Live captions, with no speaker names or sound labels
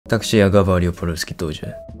Tak siya говорю по-русски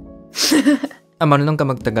тоже. A marunong ka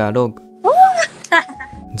mag-Tagalog?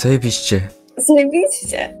 Zajebiście.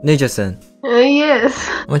 Zajebiście. Neca-san. Yes.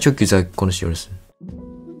 Ama çok güzel konuşuyorsun.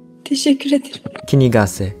 Teşekkür ederim.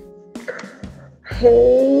 Kinigase.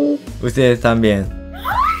 Hey. Ustedes también.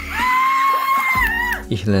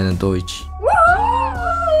 Ich lerne Deutsch.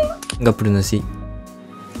 Gaprunasi.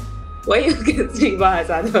 Why you can speak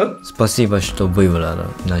bahasa though? Спасибо, что выбрала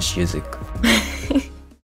наш язык.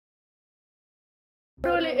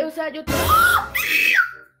 O sea, yo te...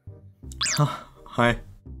 Hi.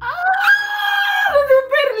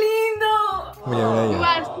 ¡Súper lindo! Mira, You mira.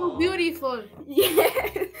 are so beautiful.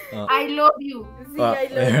 Yes. I love you. Sí, I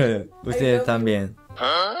love you. Ustedes también.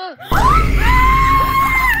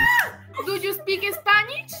 Do you speak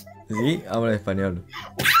Spanish? Sí, hablo español.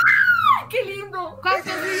 ¡Qué lindo!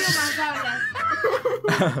 ¿Cuántos idiomas hablas?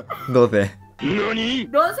 12. ¿12?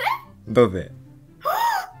 12.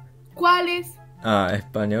 ¿Cuáles?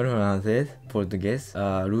 Español, francés, portugués,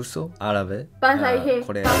 ruso, árabe, Pasa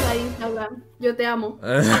coreano. pasa Instagram. Yo te amo.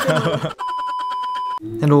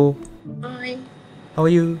 Hello, Hi. how are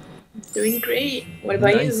you? Doing great. What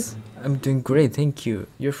about Nice. I'm doing great, thank you.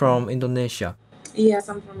 You're from Indonesia. you? Yes,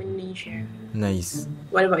 I'm from Indonesia. Nice.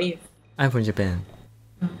 What about you? I'm from Japan.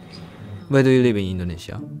 Where do you live in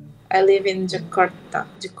Indonesia? I live in Jakarta.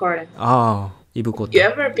 Ibu kota. You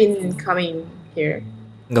ever been coming here?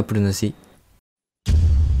 Nggak pernah sih.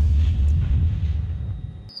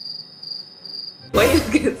 Why you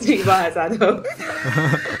can speak bahasa though?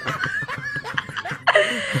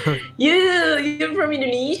 You're from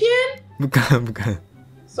Indonesian? Bukan.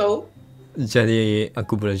 So? Jadi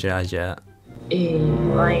aku belajar aja.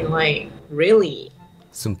 Like, really?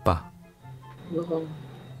 Sumpah, Bohong.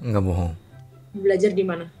 nggak bohong. Belajar di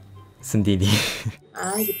mana? Sendiri.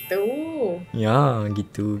 Gitu. Ya,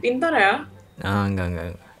 gitu. Pintar ya?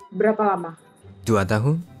 Enggak. Berapa lama? 2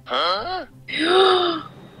 tahun?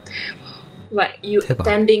 Like, you Tebak.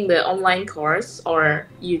 attending the online course or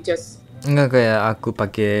you just... Enggak, kayak aku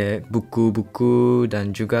pakai buku-buku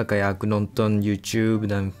dan juga kayak aku nonton YouTube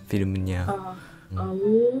dan filmnya.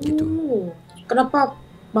 Gitu. Kenapa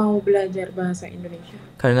mau belajar bahasa Indonesia?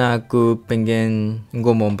 Karena aku pengen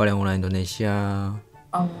ngomong paling orang Indonesia.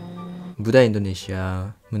 Budaya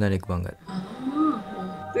Indonesia menarik banget.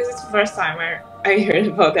 This is the first time I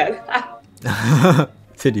heard about that.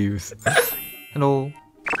 Serius. Hello,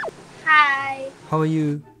 Hi, how are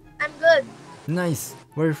you? I'm good. Nice.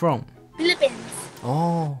 Where are you from? Philippines.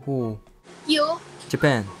 Oh, You?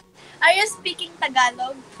 Japan. Are you speaking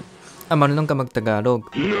Tagalog? Marunong ka mag-Tagalog?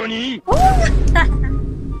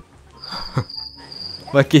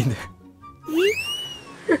 Bakit?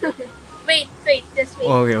 Wait, just wait.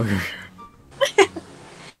 Okay.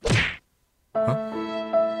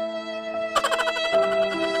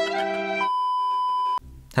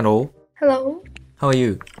 Hello, Hello. how are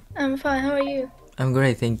you? I'm fine. How are you? I'm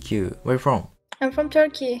great, thank you. Where are you from? I'm from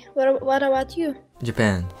Turkey. What about you?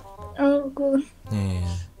 Japan. Oh, good. Yeah,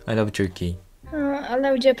 I love Turkey. I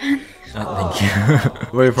love Japan. Thank you.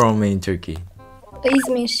 Where are you from in Turkey?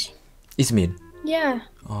 İzmir. Izmir. Yeah.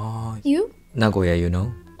 Oh, You? Nagoya, you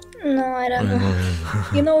know? No, I don't know.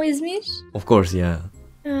 You know İzmir? Of course, yeah.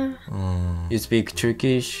 Uh, You speak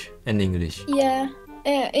Turkish and English. yeah.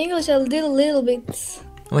 English a little bit.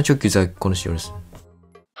 Ama çok güzel konuşuyorsun.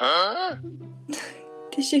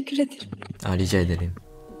 Teşekkür ederim. Rica ederim.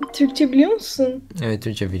 Türkçe biliyor musun? Evet,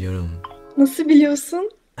 Türkçe biliyorum. Nasıl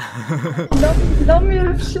biliyorsun?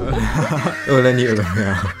 İnanmıyorum şu an. Öğreniyorum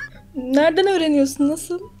ya. Nereden öğreniyorsun?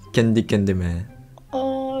 Nasıl? Kendi kendime.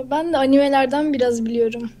 Ben de animelerden biraz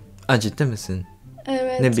biliyorum. Ciddi misin?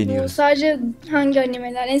 Evet. Ne Bu biliyorsun? sadece hangi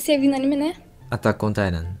animeler? En sevdiğin anime ne? Attack on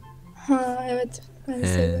Titan. Ha evet. Ben de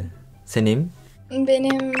seviyorum. Senin?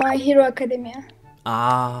 Benim My Hero Academia.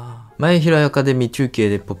 My Hero Academy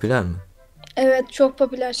Türkiye'de popüler mi? Evet çok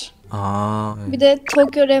popüler. Evet. Bir de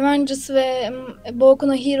Tokyo Revengers ve Boku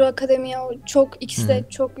no Hero Academia ikisi de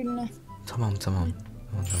çok ünlü. Tamam.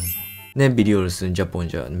 Ne biliyorsun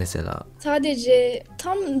Japonca mesela? Sadece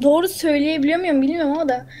tam doğru söyleyebiliyor muyum bilmiyorum ama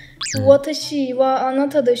da Watashi wa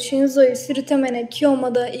anata da shinzoi surutame ne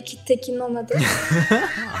kyoma da ikiteki no nade.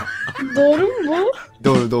 Doğru mu bu?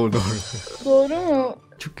 Doğru. Doğru mu?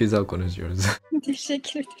 Çok güzel konuşuyoruz.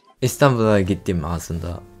 Teşekkür ederim. İstanbul'a gittim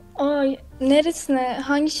aslında. Neresine?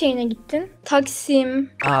 Hangi şehrine gittin? Taksim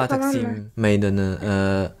falan mı? Taksim Meydanı,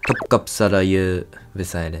 Topkapı Sarayı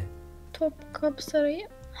vesaire. Topkapı Sarayı?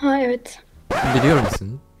 Ha evet. Biliyor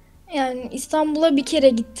musun? Yani İstanbul'a bir kere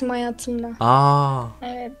gittim hayatımda.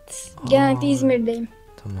 Evet. Genellikle İzmir'deyim.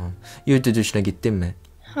 Tamam. Yurt dışına gittin mi?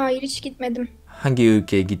 Hayır hiç gitmedim. Hangi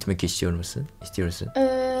ülkeye gitmek istiyorsun?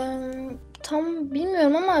 Tam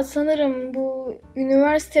bilmiyorum ama sanırım bu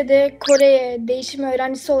üniversitede Kore'ye değişim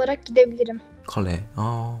öğrencisi olarak gidebilirim. Kore.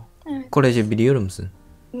 Aa. Evet. Korece biliyor musun?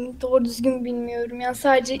 Doğru düzgün bilmiyorum. Yani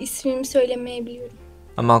sadece ismimi söylemeyebiliyorum.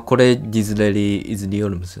 Ama Kore dizileri izliyor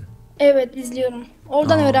musun? Evet, izliyorum.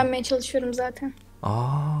 Oradan öğrenmeye çalışıyorum zaten.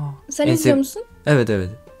 Aa. Sen izliyor musun? Evet evet.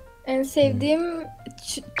 En sevdiğim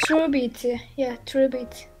True Beat'i. Yeah, True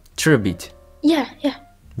Beat. True Beat. Yeah.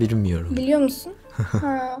 Bilmiyorum. Biliyor musun?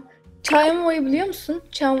 Ha. Chanwo'yu biliyor musun?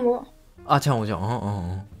 Chanwo. Chanwo.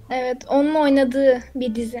 Evet, onun oynadığı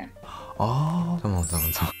bir dizi. Tamam.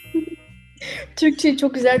 Türkçeyi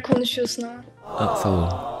çok güzel konuşuyorsun ama. So.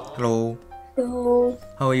 Hello. Hello.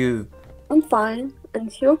 How are you? I'm fine.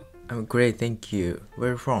 And you? I'm great, thank you. Where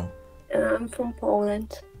are you from? I'm from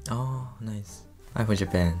Poland. Oh, nice. I'm from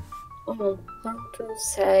Japan. Oh, how to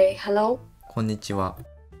say hello? Konnichiwa.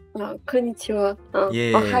 Konnichiwa.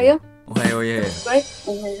 Yeah. Ohayo? Ohayo, yeah. Right?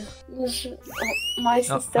 Ohayo. My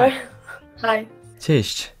sister. Hi.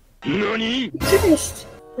 Cześć. Cześć.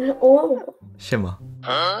 Oh. Siema.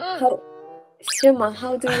 Siema,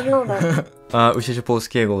 how do you know that? Uczysz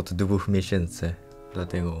polskiego od 2 miesięcy.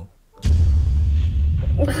 Dlatego.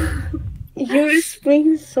 You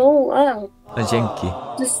speak so well. Dzięki.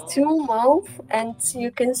 Just 2 months and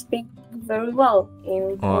you can speak very well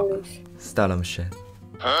in Polish. Staram się.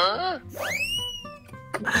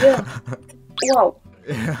 Yeah. Wow.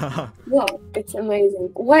 Wow, it's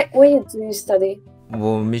amazing. Why do you study?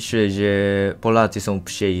 Bo myślę, że Polacy są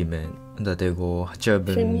przyjemni. Dlatego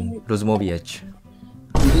chciałbym rozmawiać.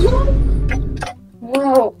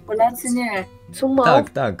 Wow, Polacy nie.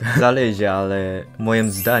 Tak. Zależy, ale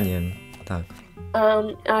moim zdaniem tak.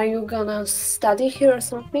 Are you gonna study here or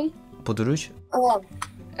something? Podróż?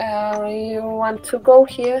 You want to go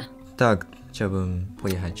here? Tak, chciałbym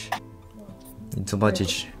pojechać i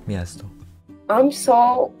zobaczyć miasto. I'm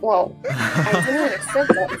so wow. I didn't accept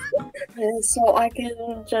that. So I can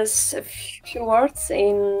just a few words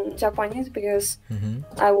in Japanese because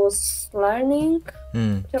I was learning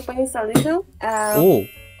Japanese a little.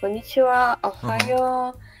 Konnichiwa,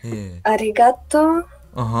 ohayo, arigato.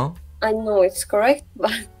 I know it's correct,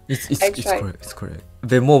 but It's correct.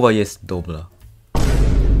 Wymowa jest dobra.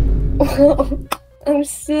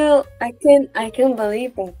 I can't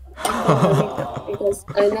believe it. Because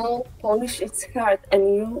I know Polish it's hard and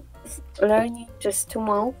you learning just 2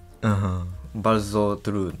 months. Bardzo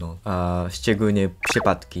trudno. Szczególnie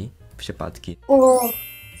przypadki. Przypadki,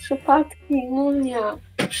 no nie.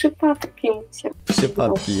 Przypadki.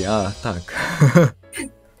 Tak.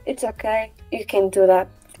 It's okay. You can do that.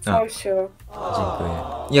 For sure. Dziękuję.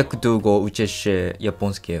 Jak długo uczysz się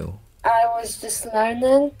japońskiego? I was just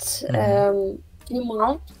learning 2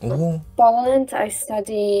 months. Poland, I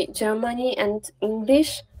study Germany and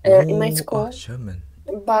English in my school. German.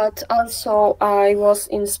 But also I was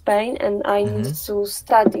in Spain and I needed to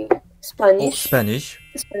study Spanish. Spanish?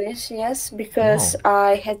 Spanish, yes, because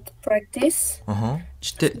I had practice. 4.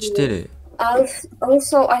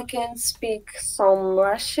 Also, I can speak some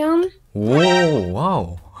Russian.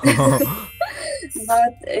 Wow.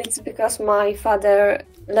 But it's because my father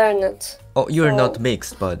learned it. You're not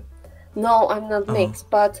mixed, but... No, I'm not mixed,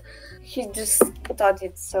 but he just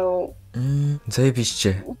studied, so...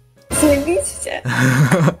 Zajebiście.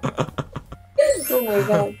 Oh my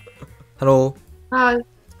god. Hello. Hi,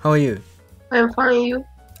 How are you? I'm fine. You?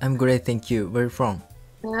 I'm great, thank you. Where are you from?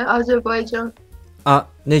 Azerbaijan.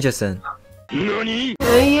 Neresin?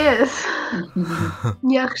 Yes.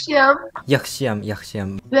 Yaxşıyam.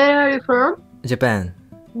 Where are you from? Japan.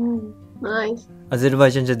 Nice.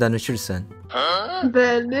 Azerbaycanca danışırsan.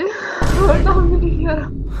 Belli. Oradan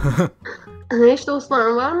biliyorum. Hiç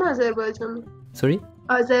dostların var mı Azerbaycanlı? Sorry?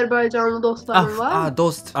 Azerbaycanlı dostların var mı?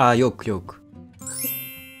 Dost. Yok.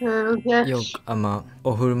 Yes. Yok ama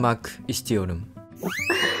oturmak istiyorum.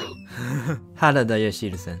 Harada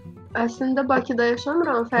yaşıyorsun? Aslında Bakıda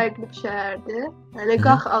yaşamıram, fərqli bir şəhərdir. Yəni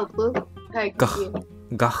Qax adlı fərqli yer.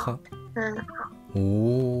 Qax.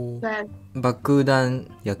 Bəli. Bakıdan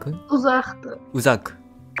yakın? Uzaqdır. Uzak.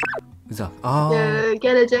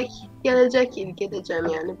 Gələcək il gedəcəm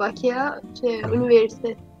yəni Bakıya,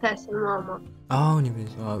 universitet təhsilini almaq.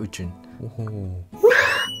 Üniversite üçün.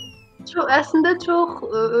 Əslində çox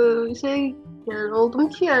yəni oldum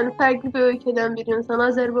ki, yəni fərqli bir ölkədən bir insan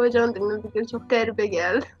Azərbaycan dilini bilir, çox qəribə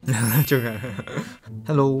gəldi. Çok.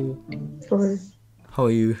 Hello. Hi, How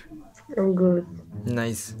are you? I'm good.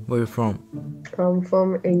 Nice. Where are you from? I'm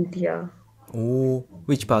from India.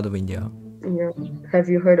 Which part of India? Yeah.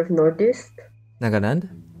 Have you heard of Northeast? Nagaland?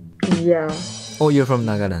 Yeah. You're from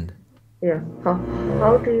Nagaland. Yeah.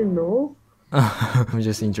 How do you know? I'm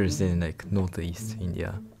just interested in like northeast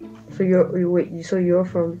India. So you're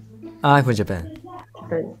from I'm from Japan.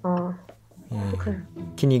 Japan. Ah, okay.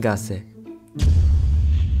 Kinigase.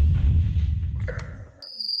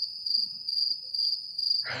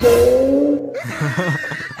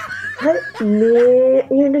 Hi,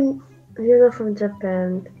 me. You're not from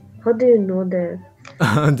Japan. How do you know that?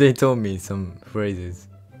 They told me some phrases.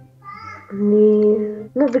 Me.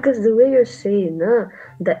 No, because the way you're saying,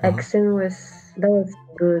 the accent was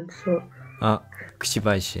good. So.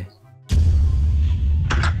 Kushibashi.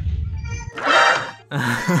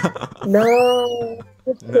 No.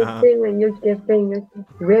 When you're Japan,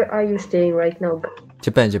 where are you staying right now?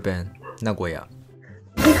 Japan. Nagoya.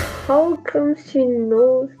 How come she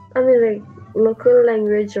knows? I mean, like local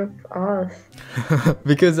language of us.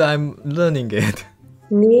 Because I'm learning it.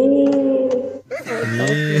 Me.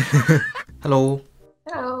 Hello.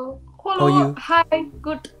 Hello. How are you? Hi.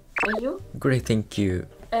 Good. And you? Great, thank you.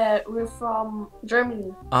 We're from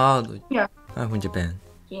Germany. Yeah. I'm from Japan.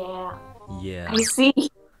 Yeah. Yeah. I see.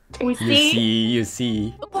 We see. You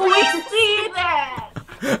see. We see that.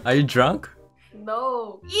 Are you drunk?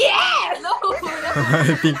 No. Yeah. No.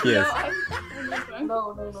 I think yes.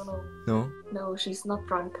 No. No? No, she's not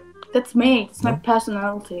drunk. That's me. It's my No?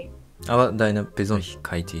 personality. Aber deine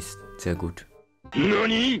Persönlichkeit ist sehr gut.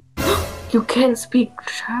 You can speak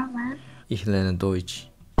German? Ich lerne Deutsch.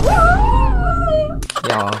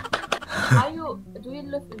 Ja. Do you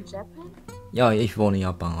live in Japan? Ja, ich wohne in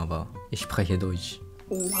Japan, aber ich spreche Deutsch.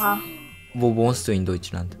 Oha. Wo wohnst du in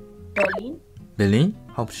Deutschland? Berlin? Berlin?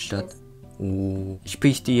 Hauptstadt? Oh.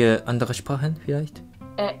 Sprichst du andere Sprachen vielleicht?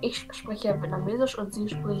 Ich spreche Vietnamesisch und sie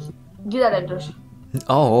spricht Niederländisch.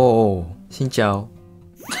 Oh. Xin chào.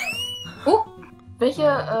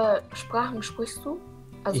 Welche Sprachen sprichst du?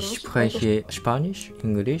 Also Ich spreche Spanisch,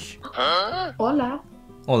 Englisch.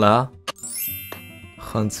 Hola.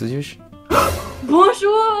 Französisch.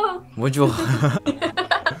 Bonjour. Bonjour.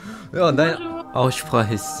 Ja, deine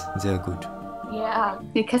Aussprache ist sehr gut. Yeah.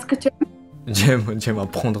 Et qu'est-ce que tu J'aime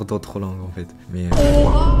apprendre d'autres langues en fait. Mais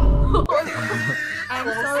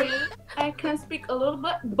I'm sorry. I can speak a little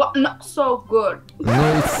bit, but not so good. no,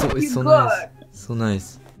 it's so Good. nice. So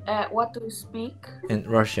nice. What do you speak? And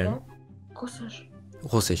Russian. Russisch.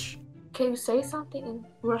 Russisch. Can you say something in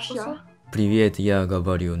Russian? Привет, я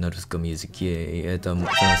говорю на русском языке, и это на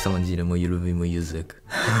самом деле мой любимый язык.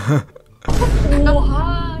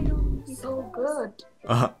 Oha, you're so good.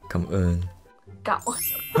 Come on. Cậu.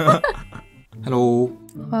 Hello.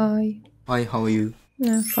 Hi. Hi, how are you?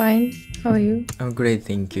 Fine. How are you? I'm great,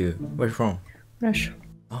 thank you. Where you from? Russia.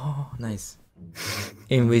 Oh, nice.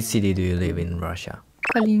 In which city do you live in Russia?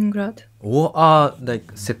 Kaliningrad. Oh,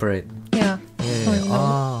 like separate. Yeah.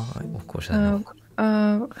 Of course I know.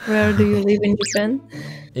 Where do you live in Japan?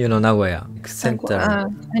 You know Nagoya, center.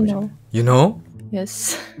 I know. You know?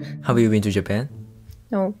 Yes. Have you been to Japan?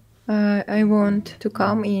 No. I want to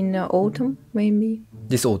come in autumn, maybe.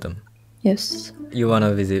 This autumn. Yes. You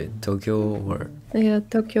wanna visit Tokyo or? Yeah,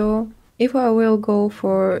 Tokyo. If I will go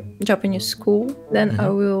for Japanese school, then I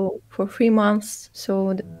will for 3 months.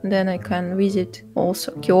 So then I can visit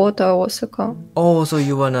also Kyoto, Osaka. Oh, so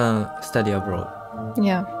you wanna study abroad?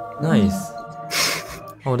 Yeah. Nice.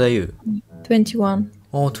 How old are you? 21.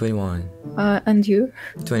 Oh, 21. And you?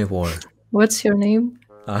 24. What's your name?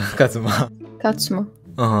 Kazuma. Katsuma.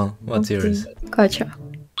 What's Okay. yours? Kacha.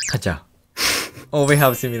 Kacha. Oh, we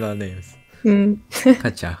have similar names.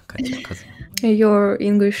 Kacha, Kazuma. Your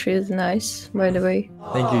English is nice, by the way.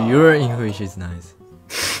 Thank you. Your English is nice.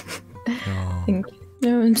 Thank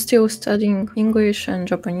you. I'm still studying English and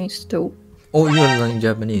Japanese too. Oh, you're learning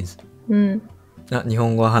Japanese. 日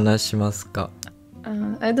本語話しますか?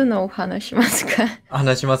 I don't know 話しますか?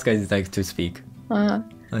 話しますか is like to speak. Yeah.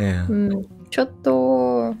 ちょっ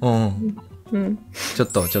と、ちょ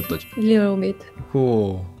っと。little bit.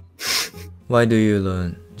 Cool. Why do you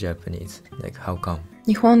learn Japanese? Like, how come?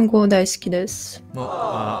 日本語大好きです。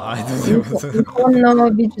ありがとうございます。日本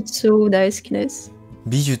の美術大好きです。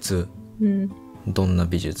美術? どんな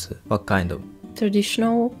美術? What kind of?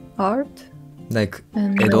 Traditional art. Like,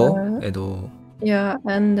 and, Edo? Yeah,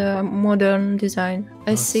 and modern design.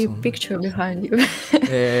 I see picture behind you.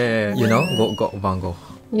 You know, Van Gogh.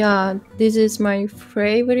 Yeah, this is my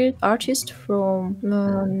favorite artist from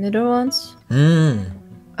Netherlands.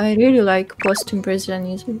 I really like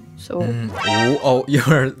post-impressionism, so... Oh,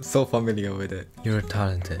 you're so familiar with it. You're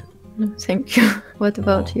talented. Thank you. What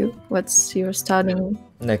about you? What's your studying?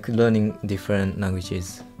 Like learning different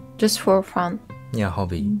languages. Just for fun. Yeah,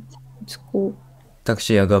 hobby. It's cool.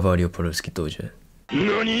 Также я говорю по-русски тоже.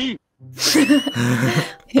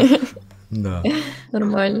 Да.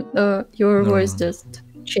 Нормально. Your voice just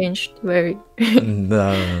changed very.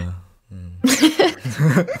 Да.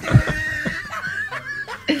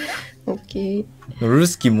 Окей.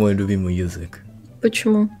 Русский мой любимый язык.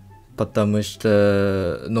 Почему? Потому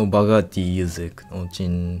что, богатый язык,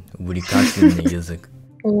 очень увлекательный язык.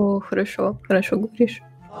 О, хорошо говоришь.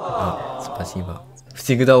 Спасибо.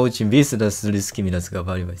 Всегда очень весело с русскими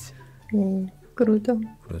разговаривать. Круто.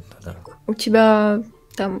 Круто, да. У тебя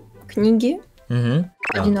там книги Да.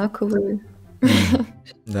 одинаковые?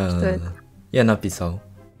 Да, Что да, это? да. Я написал.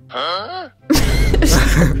 В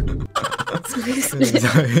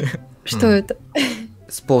смысле? Что это?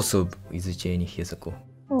 Способ изучения языков.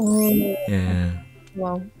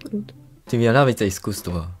 Вау, круто. Тебе нравится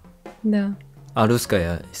искусство? Да. А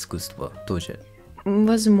русское искусство тоже?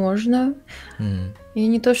 Возможно. Я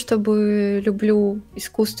не то чтобы люблю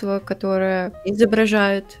искусство, которое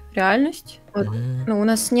изображает реальность. Вот. У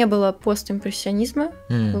нас не было постимпрессионизма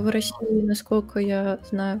в России, насколько я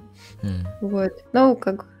знаю. Вот.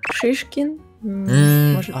 Как Шишкин,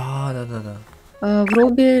 может, Да.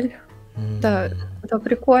 Врубель. Да, это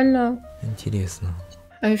прикольно. Интересно.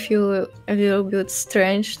 I feel a little bit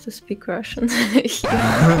strange to speak Russian.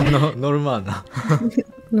 Нормально.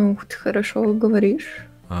 Ты хорошо говоришь.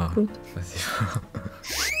 Круто. Спасибо.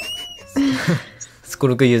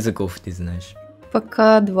 Сколько языков ты знаешь?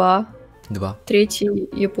 Пока 2. 2. 3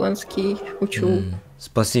 японский учу.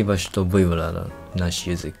 Спасибо, что выбрала наш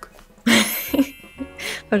язык.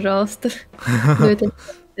 Пожалуйста.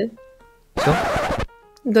 Что?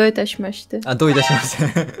 Дойташмаште.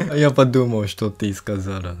 Я подумал, что ты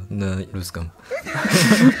сказала на русском.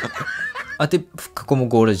 А ты в каком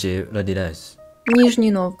городе родилась?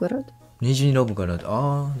 Нижний Новгород. Нижний Новгород.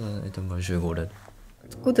 Да, это большой город.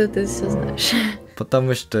 Откуда ты все знаешь?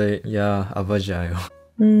 Потому что я обожаю.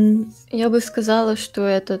 Я бы сказала, что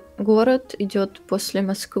этот город идет после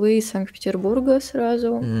Москвы и Санкт-Петербурга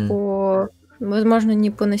сразу. Возможно,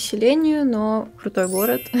 не по населению, но крутой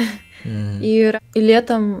город. И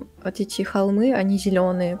летом вот эти холмы, они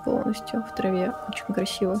зеленые полностью в траве. Очень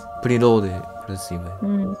красиво. Природы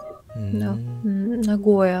красивые. Да.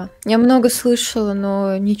 Нагоя. Я много слышала,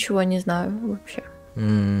 но ничего не знаю вообще.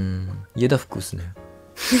 Еда вкусная.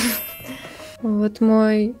 Вот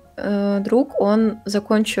мой друг, он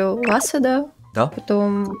закончил ВАСАДА, Да?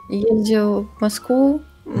 потом ездил в Москву,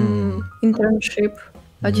 интерншип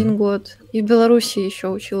 1 год. И в Беларуси еще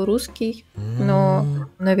учил русский, но,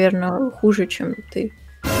 наверное, хуже, чем ты.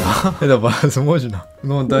 Это возможно.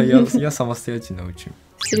 Да, я самостоятельно учу.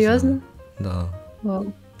 Серьезно? Да.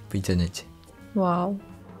 Вау. В интернете. Вау.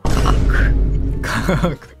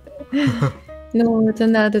 Как? Это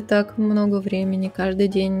надо так много времени, каждый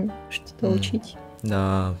день что-то учить.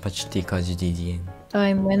 Да, почти каждый день.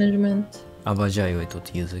 Тайм-менеджмент. Обожаю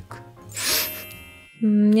этот язык.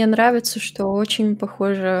 Мне нравится, что очень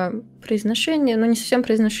похоже произношение, не совсем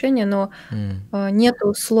произношение, но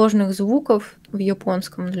нету сложных звуков в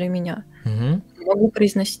японском для меня. Могу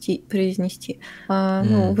произнести.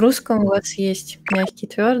 В русском у вас есть мягкий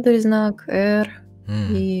твердый знак, R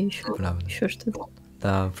и еще что-то.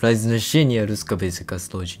 Да, произношение русского языка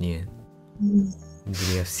сложнее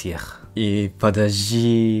для всех. И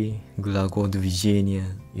подожди, глагол движения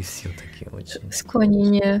и все таки очень.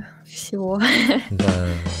 Склонение всего. Да,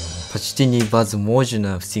 почти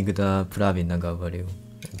невозможно всегда правильно говорю.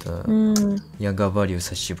 Я говорю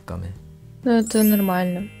с ошибками. Это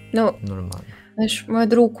нормально. Нормально. Знаешь, мой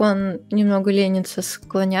друг, он немного ленится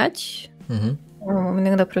склонять. Он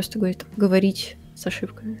иногда просто говорит говорить с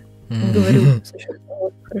ошибками. Говорю с ошибками.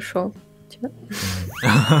 Хорошо. Тебя?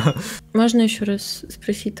 Можно еще раз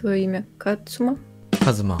спросить твое имя? Кацума?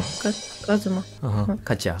 Казума. Казума.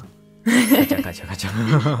 Катя. Катя.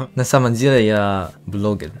 На самом деле я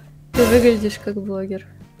блогер. Ты выглядишь как блогер.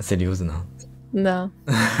 Серьезно? Да.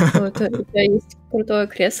 У тебя есть крутое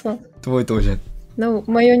кресло. Твой тоже.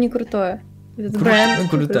 Мое не крутое. Этот бренд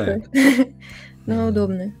крутое. Но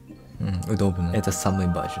удобное. Удобно. Это самый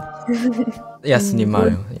важный. Я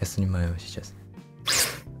снимаю сейчас.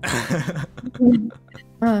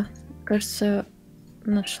 Кажется,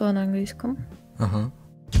 нашла на английском.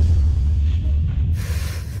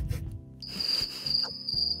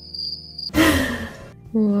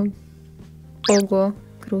 Ого,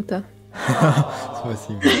 круто.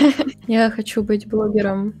 Спасибо. Я хочу быть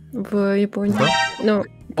блогером в Японии.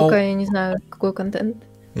 Пока я не знаю, какой контент.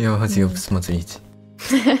 Я хотел посмотреть.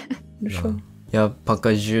 Хорошо. Я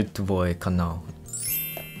покажу твой канал.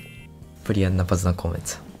 Приятно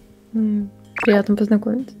познакомиться. Приятно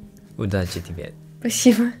познакомиться. Удачи тебе.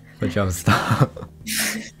 Спасибо. Пожалуйста.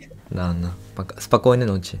 Ладно. Спокойной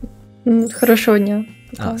ночи. Хорошего дня.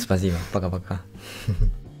 Пока. Спасибо. Пока-пока.